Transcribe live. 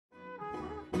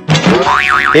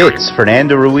It's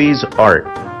Fernando Ruiz Art.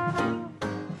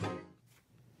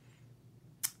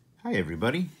 Hi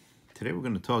everybody. Today we're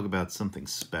going to talk about something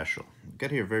special. We've got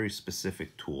here a very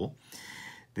specific tool.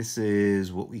 This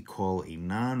is what we call a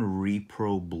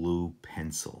Non-Repro blue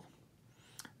pencil.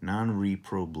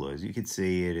 Non-Repro blue. As you can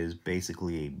see, it is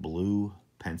basically a blue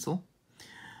pencil.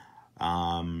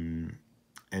 And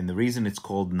the reason it's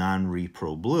called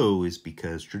Non-Repro blue is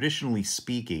because traditionally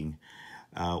speaking,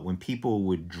 when people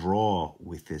would draw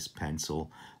with this pencil,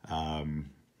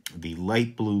 the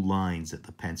light blue lines that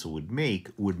the pencil would make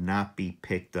would not be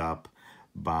picked up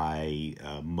by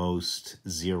most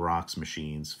Xerox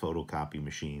machines, photocopy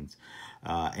machines.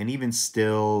 And even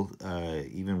still,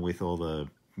 even with all the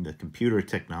computer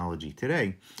technology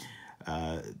today,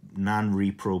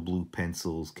 non-repro blue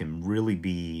pencils can really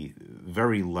be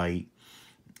very light.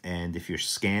 And if you're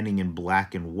scanning in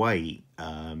black and white,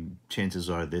 chances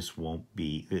are this won't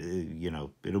be,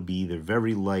 it'll be either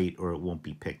very light or it won't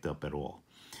be picked up at all.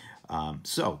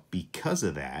 So because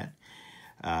of that,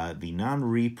 the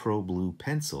non-repro blue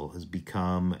pencil has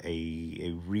become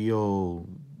a real,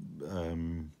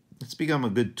 it's become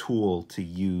a good tool to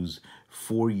use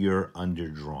for your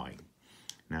underdrawing.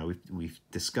 Now, we've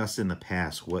discussed in the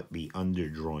past what the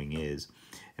underdrawing is,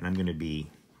 and I'm going to be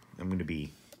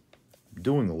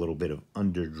doing a little bit of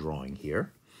underdrawing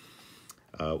here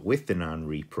with the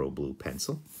non-repro blue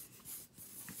pencil.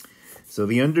 So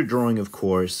the underdrawing, of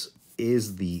course,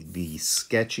 is the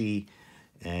sketchy,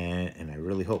 and I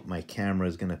really hope my camera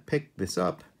is going to pick this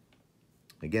up.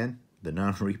 Again, the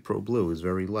non-repro blue is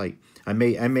very light. I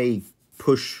may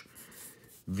push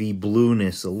the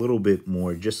blueness a little bit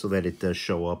more just so that it does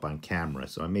show up on camera.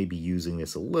 So I may be using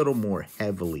this a little more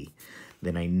heavily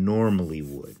than I normally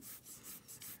would.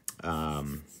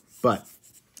 But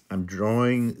I'm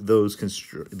drawing those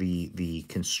the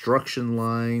construction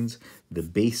lines, the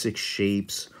basic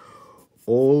shapes,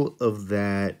 all of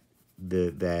that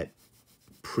that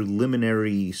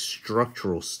preliminary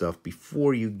structural stuff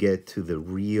before you get to the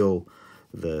real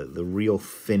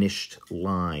finished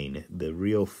line, the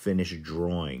real finished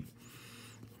drawing.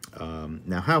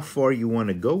 Now, how far you want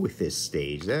to go with this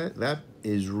stage, that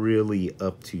is really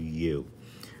up to you.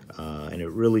 And it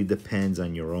really depends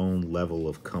on your own level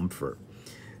of comfort.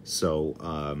 So,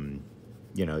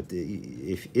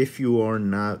 if you are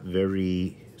not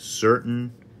very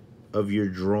certain of your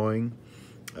drawing,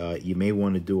 you may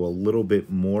want to do a little bit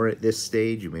more at this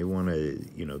stage. You may want to,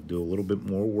 do a little bit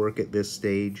more work at this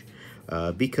stage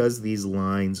because these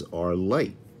lines are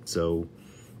light. So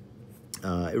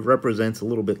it represents a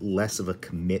little bit less of a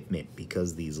commitment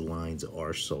because these lines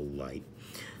are so light.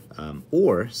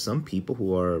 Or some people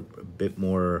who are a bit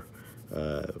more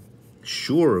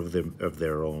sure of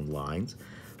their own lines,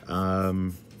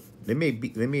 they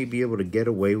may be able to get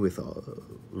away with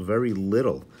very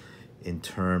little in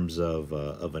terms of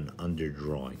an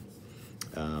underdrawing.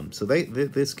 So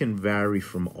this can vary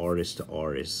from artist to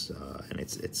artist, and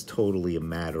it's totally a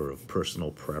matter of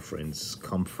personal preference,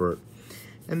 comfort,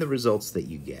 and the results that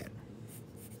you get.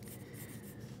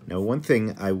 Now, one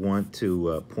thing I want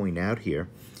to point out here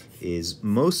is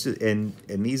and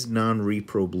these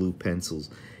non-repro blue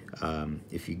pencils,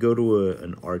 if you go to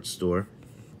an art store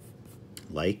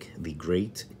like the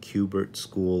great Kubert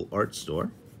School art store,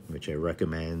 which I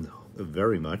recommend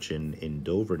very much in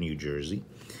Dover, New Jersey,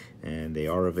 and they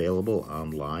are available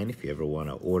online if you ever want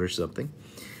to order something.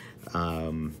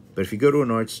 But if you go to an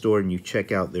art store and you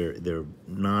check out their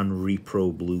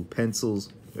non-repro blue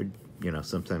pencils, or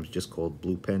sometimes just called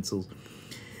blue pencils,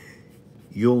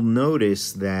 you'll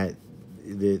notice that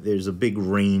there's a big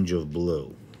range of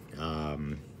blue.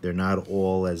 They're not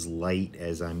all as light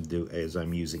as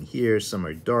I'm using here. Some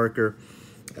are darker.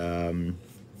 Some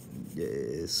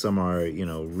are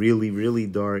really, really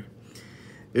dark.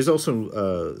 There's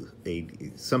also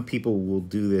some people will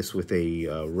do this with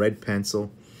a red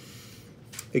pencil.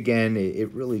 Again,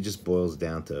 it really just boils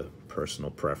down to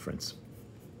personal preference.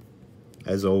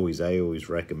 As always, I always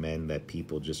recommend that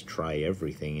people just try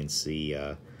everything and see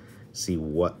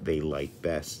what they like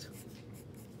best.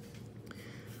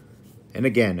 And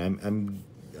again,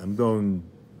 I'm going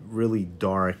really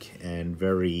dark and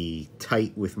very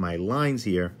tight with my lines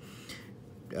here,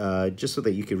 just so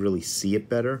that you can really see it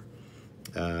better.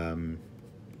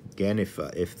 Again, if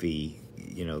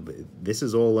this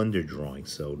is all underdrawing,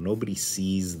 so nobody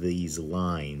sees these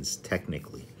lines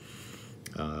technically.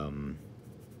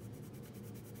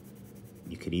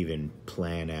 You could even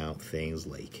plan out things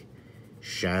like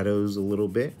shadows a little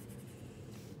bit.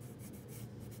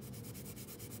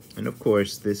 And of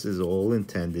course, this is all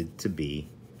intended to be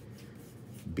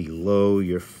below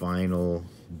your final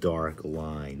dark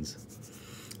lines.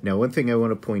 Now, one thing I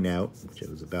want to point out, which I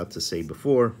was about to say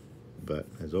before, but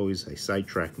as always, I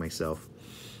sidetrack myself.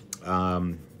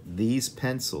 These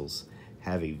pencils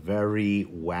have a very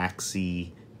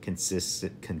waxy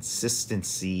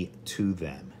consistency to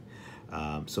them.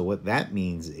 So what that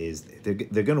means is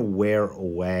they're going to wear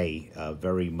away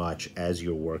very much as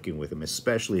you're working with them,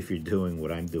 especially if you're doing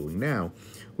what I'm doing now,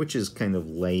 which is kind of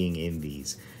laying in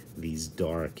these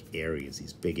dark areas,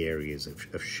 these big areas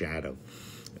of shadow.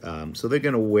 So they're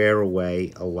going to wear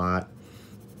away a lot.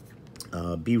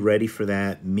 Be ready for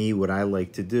that. Me, what I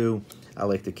like to do, I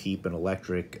like to keep an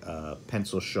electric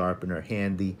pencil sharpener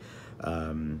handy.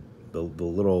 The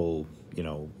little, you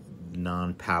know,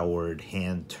 non-powered,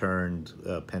 hand-turned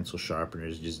pencil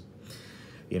sharpeners, just,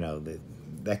 you know,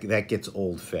 that gets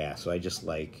old fast. So I just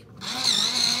like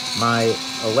my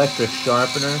electric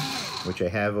sharpener, which I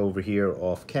have over here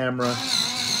off camera, and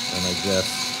I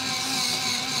just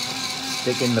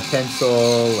stick in the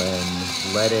pencil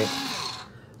and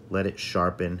let it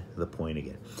sharpen the point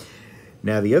again.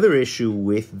 Now, the other issue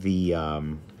with the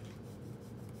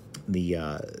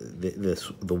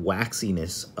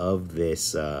waxiness of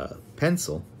this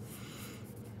pencil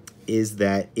is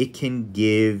that it can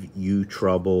give you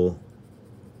trouble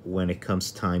when it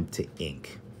comes time to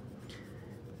ink.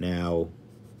 Now,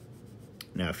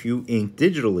 if you ink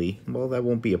digitally, well, that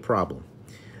won't be a problem.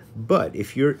 But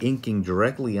if you're inking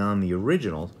directly on the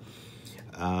original,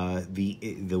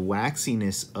 the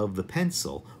waxiness of the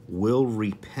pencil will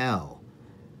repel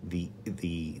the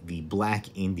Black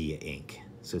India ink.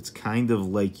 So it's kind of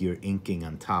like you're inking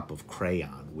on top of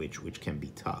crayon, which can be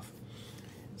tough.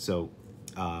 So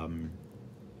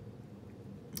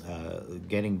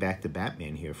getting back to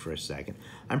Batman here for a second,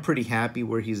 I'm pretty happy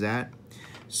where he's at.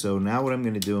 So now what I'm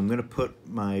going to do, I'm going to put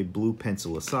my blue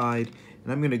pencil aside,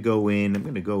 and I'm going to go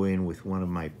in with one of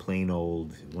my plain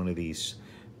old, one of these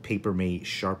Papermate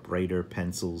Sharpwriter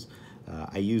pencils.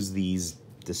 I use these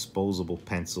disposable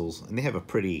pencils, and they have a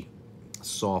pretty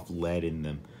soft lead in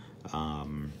them.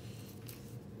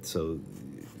 So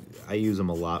I use them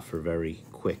a lot for very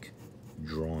quick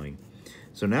drawing.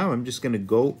 So now I'm just going to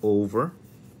go over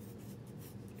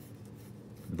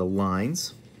the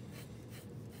lines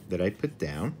that I put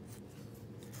down,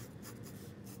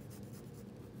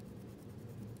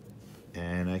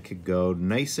 and I could go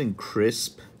nice and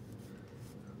crisp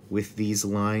with these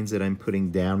lines that I'm putting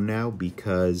down now,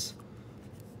 because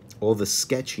all the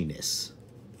sketchiness,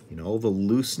 you know, all the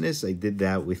looseness, I did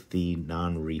that with the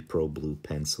Non-Repro blue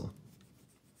pencil.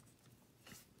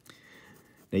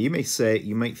 Now you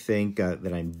might think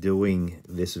that I'm doing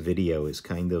this video as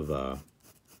kind of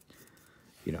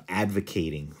you know,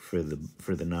 advocating for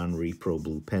the Non-Repro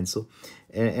blue pencil,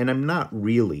 and I'm not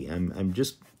really. I'm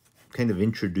just kind of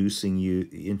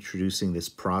introducing this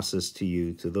process to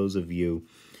you, to those of you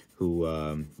who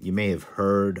you may have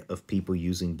heard of people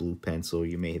using blue pencil,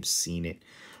 you may have seen it,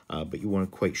 but you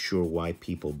weren't quite sure why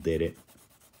people did it.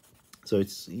 So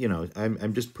it's, you know,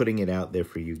 I'm just putting it out there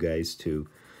for you guys to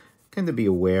kind of be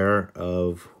aware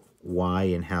of why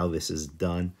and how this is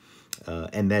done,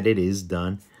 and that it is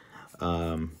done.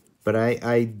 But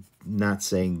I'm not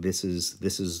saying this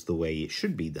is the way it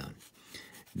should be done.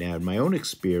 Now, in my own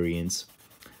experience,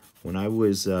 when I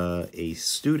was a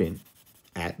student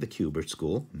at the Kubert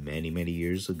School many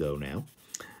years ago now,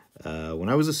 when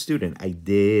I was a student, I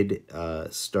did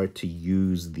start to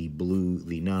use the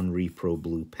Non-Repro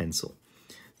blue pencil.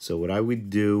 So what I would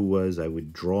do was I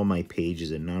would draw my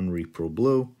pages in Non-Repro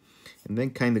blue, and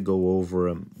then kind of go over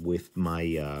them with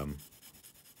my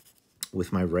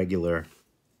regular,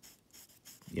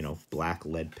 you know, black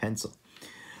lead pencil.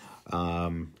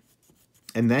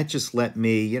 And that just let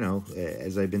me, you know,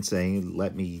 as I've been saying,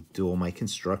 let me do all my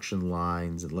construction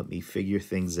lines and let me figure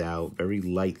things out very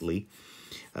lightly.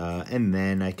 And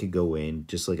then I could go in,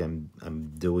 just like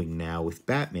I'm doing now with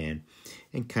Batman,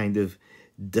 and kind of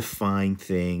define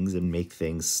things and make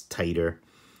things tighter.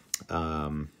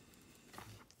 Now,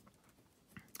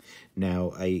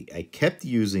 I kept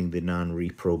using the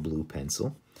Non-Repro blue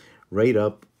pencil right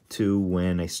up to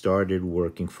when I started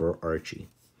working for Archie.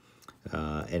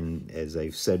 And as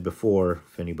I've said before,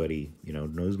 if anybody, you know,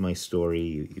 knows my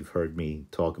story, you've heard me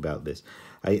talk about this.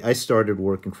 I started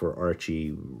working for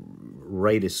Archie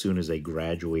right as soon as I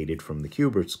graduated from the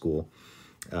Kubert School.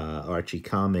 Archie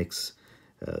Comics,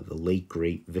 the late,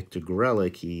 great Victor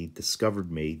Gorelick, he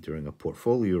discovered me during a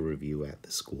portfolio review at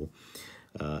the school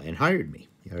and hired me.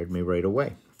 He hired me right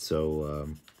away. So,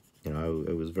 you know,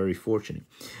 I was very fortunate.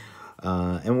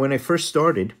 And when I first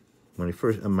started,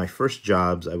 on my first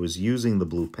jobs, I was using the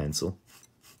blue pencil,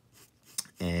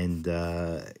 and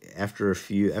after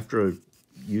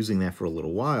using that for a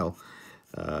little while,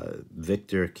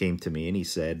 Victor came to me and he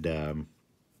said,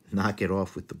 knock it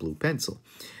off with the blue pencil.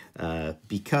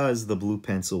 Because the blue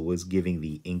pencil was giving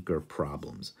the inker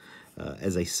problems.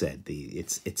 As I said,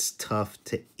 it's tough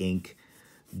to ink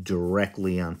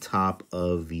directly on top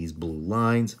of these blue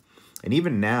lines. And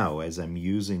even now, as I'm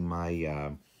using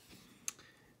my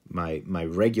my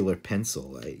regular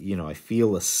pencil, I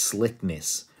feel a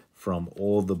slickness from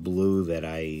all the blue that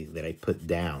I put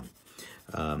down.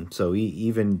 So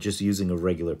even just using a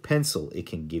regular pencil, it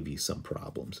can give you some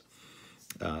problems.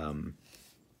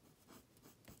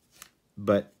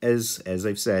 But as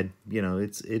I've said,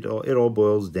 it all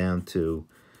boils down to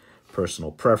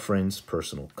personal preference,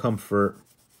 personal comfort,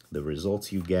 the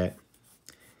results you get.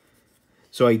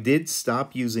 So I did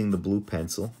stop using the blue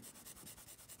pencil.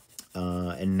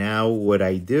 And now what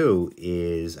I do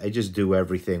is I just do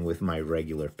everything with my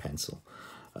regular pencil.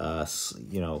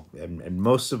 And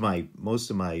most of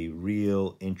my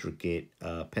real intricate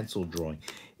pencil drawing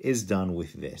is done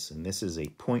with this. And this is a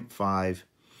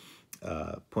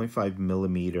 0.5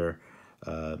 millimeter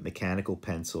mechanical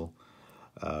pencil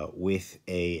with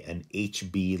an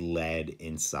HB lead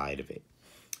inside of it.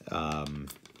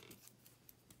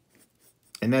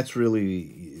 And that's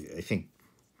really, I think,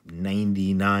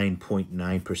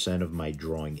 99.9% of my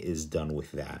drawing is done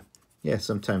with that. Yeah,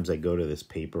 sometimes I go to this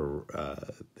paper,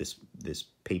 this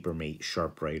Papermate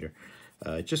Sharpwriter,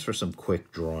 just for some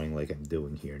quick drawing like I'm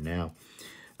doing here now.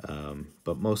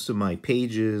 But most of my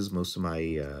pages, most of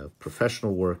my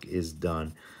professional work is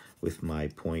done with my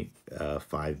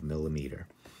 0.5 millimeter.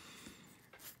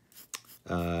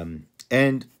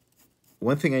 And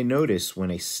one thing I noticed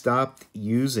when I stopped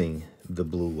using the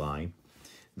blue line,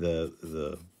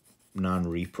 the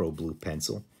Non-Repro blue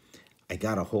pencil, I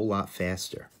got a whole lot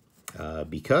faster.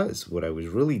 Because what I was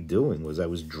really doing was I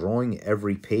was drawing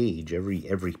every page,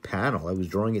 every panel, I was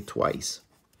drawing it twice.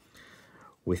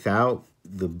 Without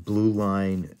the blue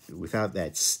line, without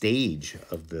that stage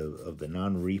of the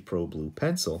Non-Repro blue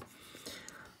pencil,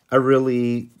 I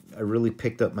really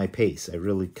picked up my pace. I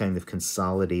really kind of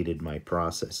consolidated my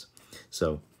process.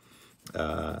 So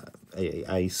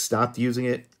I stopped using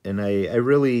it, and I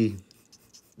really,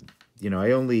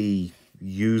 I only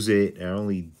use it, I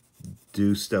only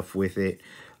do stuff with it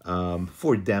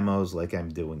for demos like I'm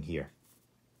doing here.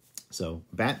 So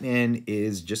Batman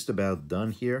is just about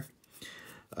done here.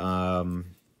 Now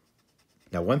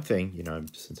one thing,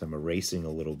 since I'm erasing a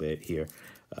little bit here,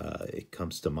 it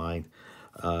comes to mind.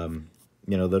 The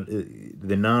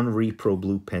Non-Repro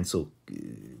blue pencil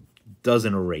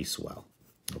doesn't erase well,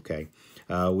 okay?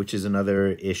 Which is another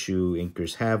issue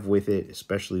inkers have with it,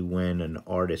 especially when an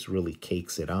artist really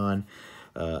cakes it on.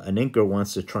 An inker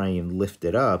wants to try and lift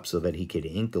it up so that he could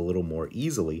ink a little more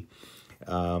easily,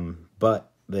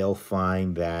 but they'll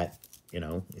find that,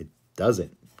 it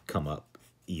doesn't come up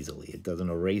easily. It doesn't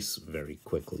erase very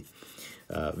quickly,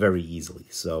 very easily.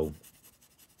 So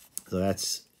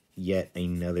that's yet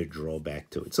another drawback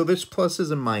to it. So there's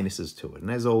pluses and minuses to it.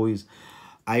 And as always,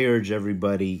 I urge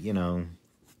everybody,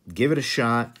 give it a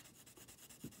shot.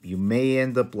 You may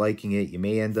end up liking it. You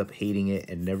may end up hating it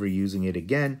and never using it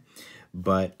again.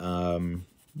 But,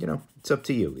 it's up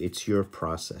to you. It's your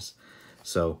process.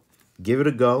 So give it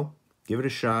a go. Give it a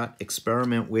shot.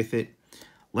 Experiment with it.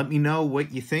 Let me know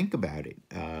what you think about it.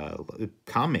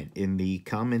 Comment in the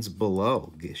comments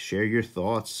below. Share your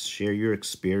thoughts. Share your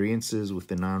experiences with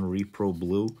the Non-Repro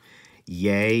blue.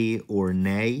 Yay or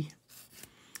nay.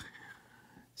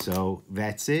 So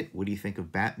that's it. What do you think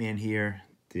of Batman here?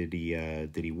 Did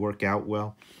he work out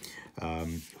well?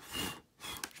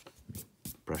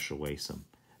 Brush away some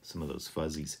of those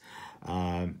fuzzies.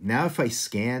 Now if I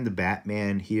scan the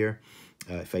Batman here,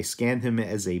 if I scanned him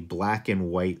as a black and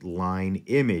white line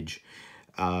image,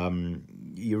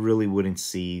 you really wouldn't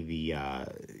see the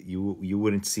you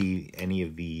wouldn't see any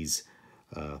of these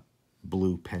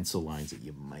blue pencil lines that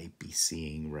you might be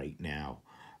seeing right now.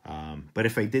 But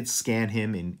if I did scan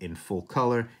him in full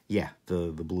color, yeah,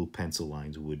 the blue pencil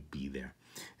lines would be there.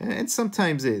 And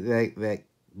sometimes that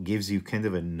gives you kind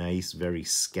of a nice, very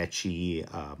sketchy,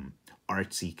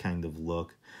 artsy kind of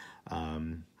look.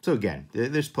 So again,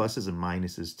 there's pluses and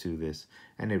minuses to this,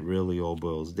 and it really all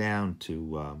boils down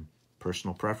to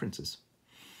personal preferences.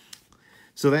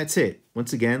 So that's it.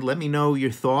 Once again, let me know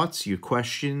your thoughts, your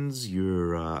questions,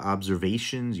 your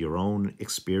observations, your own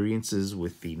experiences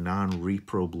with the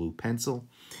Non-Repro blue pencil.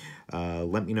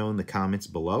 Let me know in the comments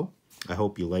below. I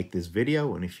hope you liked this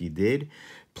video, and if you did,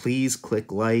 please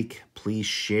click like, please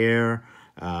share.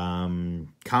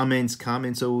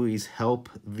 Comments always help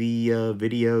the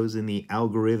videos and the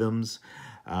algorithms.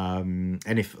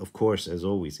 And if, of course, as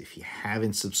always, if you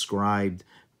haven't subscribed,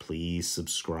 please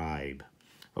subscribe.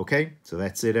 Okay, so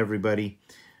that's it, everybody.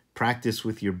 Practice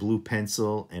with your blue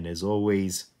pencil, and as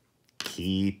always,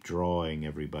 keep drawing,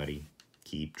 everybody.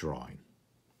 Keep drawing.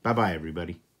 Bye-bye,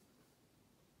 everybody.